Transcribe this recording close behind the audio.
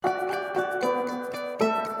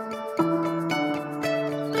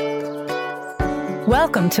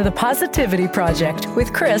Welcome to the Positivity Project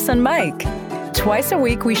with Chris and Mike. Twice a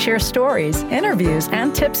week, we share stories, interviews,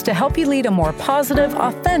 and tips to help you lead a more positive,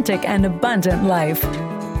 authentic, and abundant life.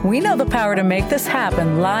 We know the power to make this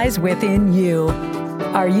happen lies within you.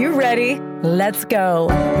 Are you ready? Let's go.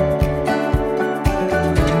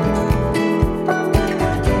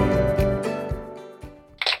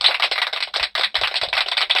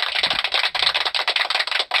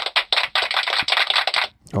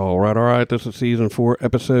 All right. This is season 4,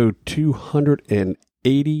 episode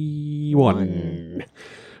 281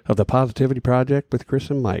 of the Positivity Project with Chris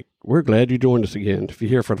and Mike. We're glad you joined us again. If you're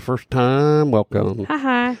here for the first time, welcome.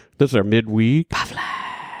 Hi. This is our midweek.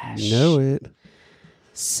 PODFLASH. You know it.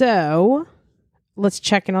 So, let's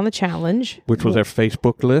check in on the challenge. Which was our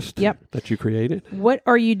Facebook list Yep. that you created. What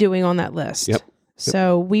are you doing on that list? Yep.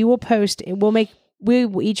 So, we will post, we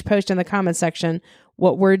will each post in the comment section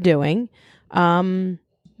what we're doing.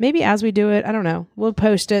 Maybe as we do it, I don't know. We'll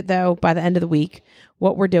post it, though, by the end of the week,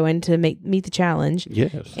 what we're doing to meet the challenge.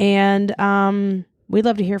 Yes. And we'd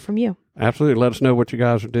love to hear from you. Absolutely. Let us know what you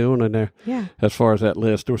guys are doing in there. Yeah. As far as that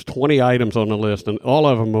list, there was 20 items on the list, and all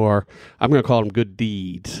of them are, I'm going to call them good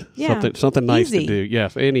deeds. Yeah. Something nice Easy. to do.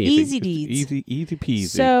 Yes, and easy. Easy deeds. Easy peasy.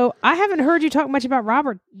 So, I haven't heard you talk much about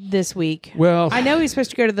Robert this week. Well, I know he's supposed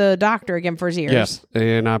to go to the doctor again for his ears. Yes,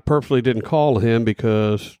 and I purposely didn't call him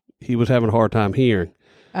because he was having a hard time hearing.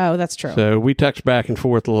 Oh, that's true. So we text back and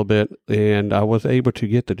forth a little bit, and I was able to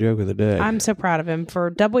get the joke of the day. I'm so proud of him for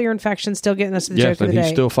double ear infection, still getting us to the joke of the day. Yes, and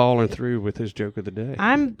he's still following through with his joke of the day.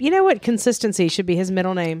 You know what? Consistency should be his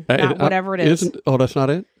middle name, not whatever it is. That's not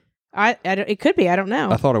it? It could be. I don't know.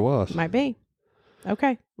 I thought it was. Might be.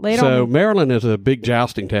 Okay. Lay it on So me. Maryland is a big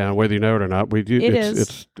jousting town, whether you know it or not. We do.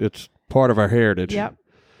 It's part of our heritage. Yep.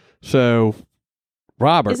 So,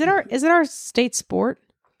 Robert, Is it our state sport?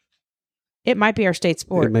 It might be our state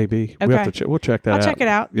sport. It may be. Okay. We have to we'll check that out. I'll check it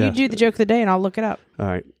out. Yes. You do the joke of the day, and I'll look it up. All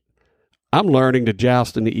right. I'm learning to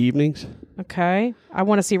joust in the evenings. Okay. I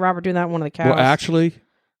want to see Robert doing that on one of the cows. Well, actually,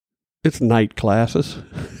 it's night classes.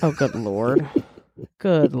 Oh, good Lord.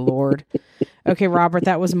 Good Lord. Okay, Robert,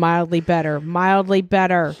 that was mildly better. Mildly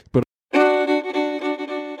better.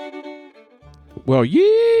 Well,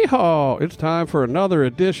 yeehaw! It's time for another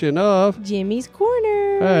edition of Jimmy's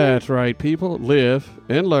Corner. That's right, people. Live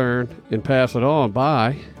and learn and pass it on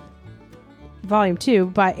by Volume 2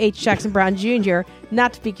 by H. Jackson Brown Jr.,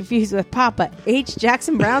 not to be confused with Papa H.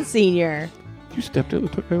 Jackson Brown Sr. You stepped in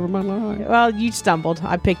and took over my line. Well, you stumbled.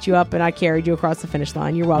 I picked you up and I carried you across the finish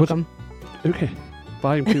line. You're welcome. Okay.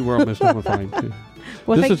 Volume 2, we're almost done with Volume 2.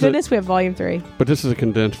 Well, thank goodness we have Volume 3. But this is a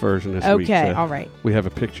condensed version this week. Okay, so all right. We have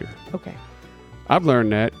a picture. Okay. I've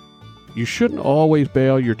learned that you shouldn't always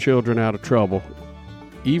bail your children out of trouble,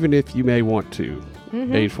 even if you may want to.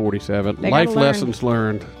 Mm-hmm. Age 47. Life lessons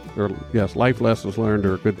learned are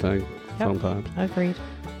a good thing sometimes. Agreed.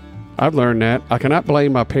 I've learned that I cannot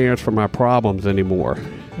blame my parents for my problems anymore.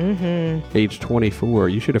 Mm-hmm. Age 24.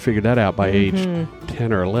 You should have figured that out by age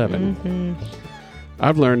 10 or 11. Mm-hmm.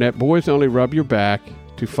 I've learned that boys only rub your back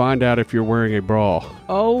to find out if you're wearing a bra.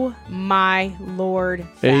 Oh, my Lord.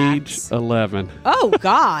 Age Facts. 11. Oh,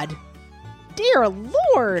 God. Dear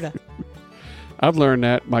Lord. I've learned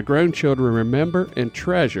that my grown children remember and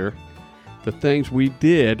treasure the things we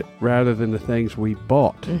did rather than the things we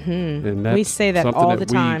bought. Mm-hmm. And that's we say that something all that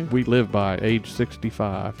the time. We live by, age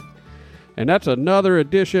 65. And that's another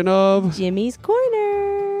edition of Jimmy's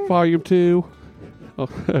Corner. Volume 2. Oh,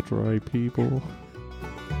 that's right, people.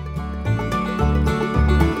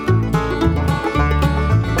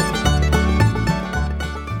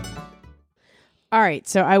 All right,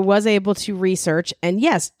 so I was able to research, and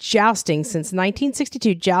yes, jousting since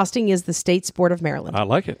 1962. Jousting is the state sport of Maryland. I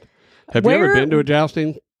like it. Have you ever been to a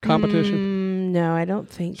jousting competition? No, I don't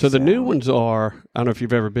think so. So the new ones are, I don't know if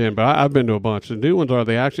you've ever been, but I've been to a bunch. The new ones are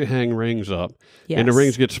they actually hang rings up, and the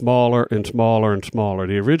rings get smaller and smaller and smaller.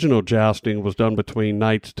 The original jousting was done between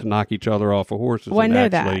knights to knock each other off of horses. Well, I know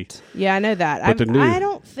that. Yeah, I know that. I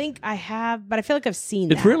don't think I have, but I feel like I've seen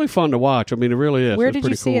that. It's really fun to watch. I mean, it really is. Where did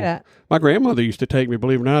you see it at? My grandmother used to take me,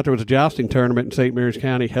 believe it or not. There was a jousting tournament in St. Mary's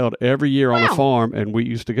County held every year on a farm, and we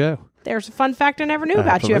used to go. There's a fun fact I never knew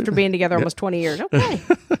about you after being together almost 20 years. Okay.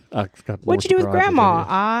 What'd you do with Grandma?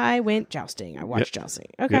 I went jousting. I watched jousting.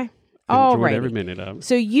 Okay. All right. Every minute of it.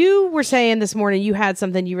 So you were saying this morning you had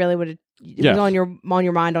something you really would was on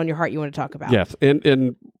your mind, on your heart you want to talk about. Yes.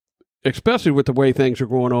 And especially with the way things are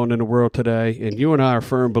going on in the world today, and you and I are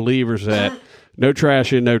firm believers that no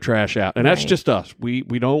trash in, no trash out. And that's just us. We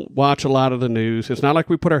don't watch a lot of the news. It's not like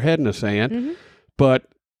we put our head in the sand, but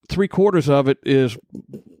 3/4 of it is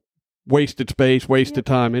wasted space, wasted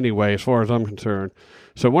time anyway, as far as I'm concerned.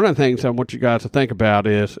 So one of the things I want you guys to think about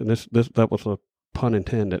is, and that was a pun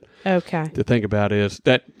intended. Okay. To think about is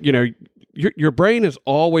that, your brain is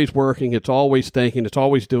always working. It's always thinking. It's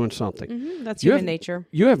always doing something. Mm-hmm. That's human nature.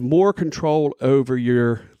 You have more control over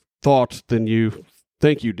your thoughts than you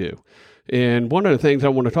think you do. And one of the things I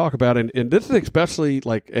want to talk about, and this is especially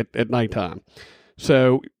like at nighttime.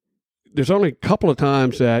 So there's only a couple of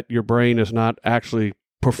times that your brain is not actually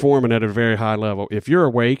performing at a very high level. If you're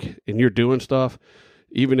awake and you're doing stuff,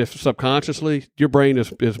 even if subconsciously, your brain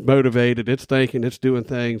is motivated, it's thinking, it's doing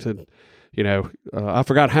things. And, I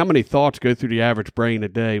forgot how many thoughts go through the average brain a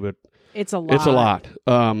day, but it's a lot. It's a lot.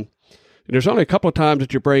 There's only a couple of times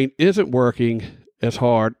that your brain isn't working as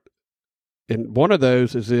hard. And one of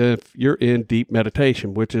those is if you're in deep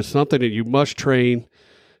meditation, which is something that you must train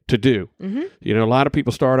to do. Mm-hmm. A lot of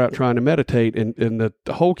people start out trying to meditate, and the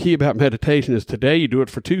whole key about meditation is today you do it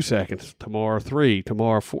for 2 seconds, tomorrow 3,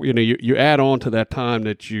 tomorrow 4. You add on to that time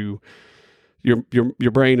that your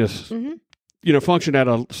brain is mm-hmm. Function at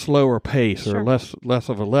a slower pace or less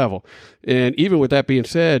of a level. And even with that being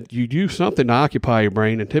said, you do something to occupy your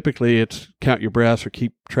brain, and typically it's count your breaths or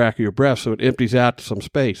keep track of your breaths so it empties out some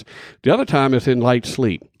space. The other time is in light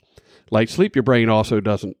sleep. Light sleep, your brain also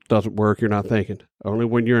doesn't work. You're not thinking. Only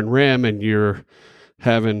when you're in REM and you're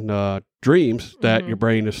having dreams that mm-hmm. your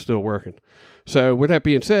brain is still working. So with that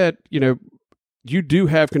being said, you do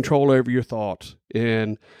have control over your thoughts.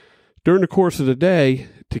 And during the course of the day,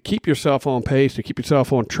 to keep yourself on pace, to keep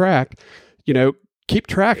yourself on track, keep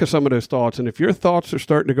track of some of those thoughts. And if your thoughts are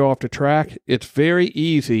starting to go off the track, it's very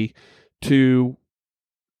easy to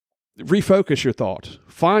refocus your thoughts.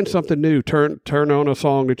 Find something new. Turn on a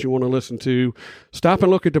song that you want to listen to. Stop and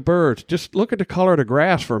look at the birds. Just look at the color of the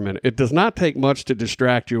grass for a minute. It does not take much to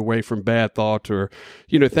distract you away from bad thoughts or,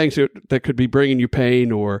 things that could be bringing you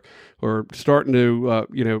pain or starting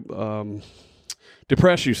to,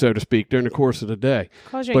 depress you, so to speak, during the course of the day.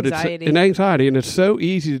 Cause you anxiety. It's an anxiety, and it's so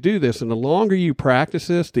easy to do this. And the longer you practice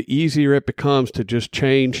this, the easier it becomes to just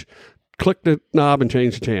click the knob and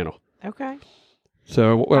change the channel. Okay.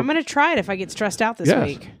 So I'm going to try it if I get stressed out this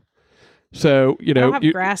week. So, I don't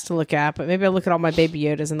have grass to look at, but maybe I'll look at all my baby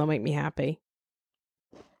Yodas and they'll make me happy.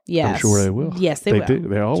 Yes. I'm sure they will. Yes, they will. Do.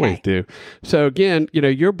 They always do. So again,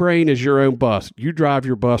 your brain is your own bus. You drive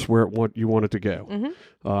your bus where you want it to go.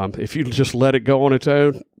 Mm-hmm. If you just let it go on its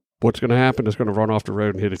own, what's going to happen? It's going to run off the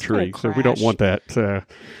road and hit a tree. So we don't want that.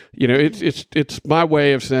 It's my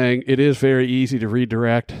way of saying it is very easy to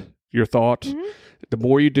redirect your thoughts. Mm-hmm. The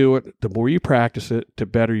more you do it, the more you practice it, the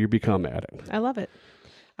better you become at it. I love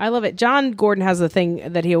it. John Gordon has a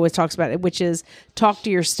thing that he always talks about, which is talk to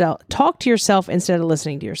yourself instead of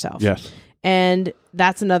listening to yourself. Yes. And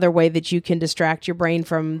that's another way that you can distract your brain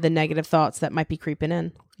from the negative thoughts that might be creeping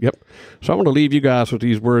in. Yep. So I'm going to leave you guys with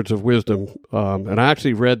these words of wisdom. And I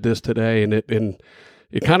actually read this today, and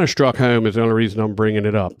it kind of struck home is the only reason I'm bringing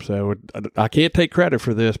it up. So I can't take credit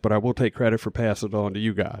for this, but I will take credit for passing it on to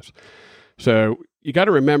you guys. So you got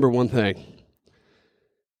to remember one thing.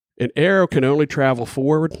 An arrow can only travel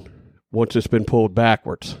forward once it's been pulled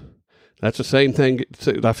backwards. That's the same thing.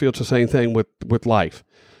 I feel it's the same thing with life.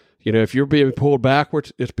 If you're being pulled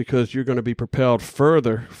backwards, it's because you're going to be propelled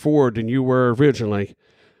further forward than you were originally.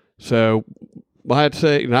 So I'd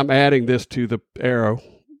say, and I'm adding this to the arrow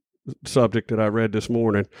subject that I read this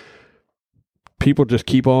morning, people just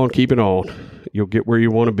keep on keeping on. You'll get where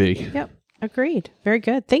you want to be. Yep. Agreed. Very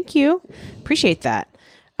good. Thank you. Appreciate that.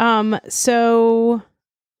 So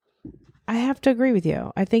I have to agree with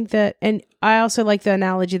you. I think that, and I also like the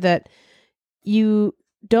analogy that you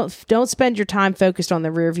don't spend your time focused on the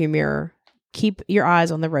rearview mirror. Keep your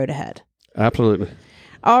eyes on the road ahead. Absolutely.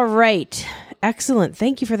 All right. Excellent.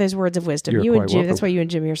 Thank you for those words of wisdom. You're you quite and Jim. welcome. That's why you and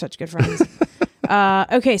Jimmy are such good friends.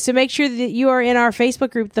 Okay. So make sure that you are in our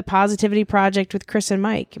Facebook group, The Positivity Project with Chris and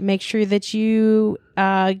Mike. Make sure that you,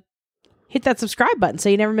 hit that subscribe button so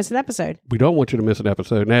you never miss an episode. We don't want you to miss an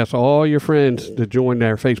episode. And ask all your friends to join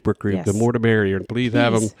our Facebook group. Yes. The more the merrier. And please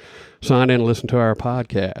have them sign in and listen to our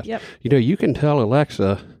podcast. Yep. You can tell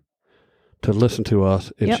Alexa to listen to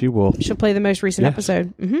us, and she'll play the most recent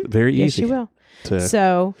episode. Mm-hmm. Very easy. Yes, she will.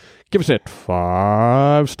 So give us that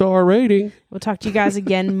 5-star rating. We'll talk to you guys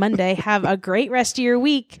again Monday. Have a great rest of your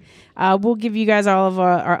week. We'll give you guys all of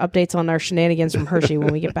our updates on our shenanigans from Hershey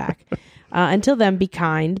when we get back. Until then, be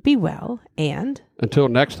kind, be well, and... Until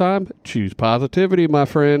next time, choose positivity, my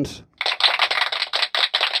friends.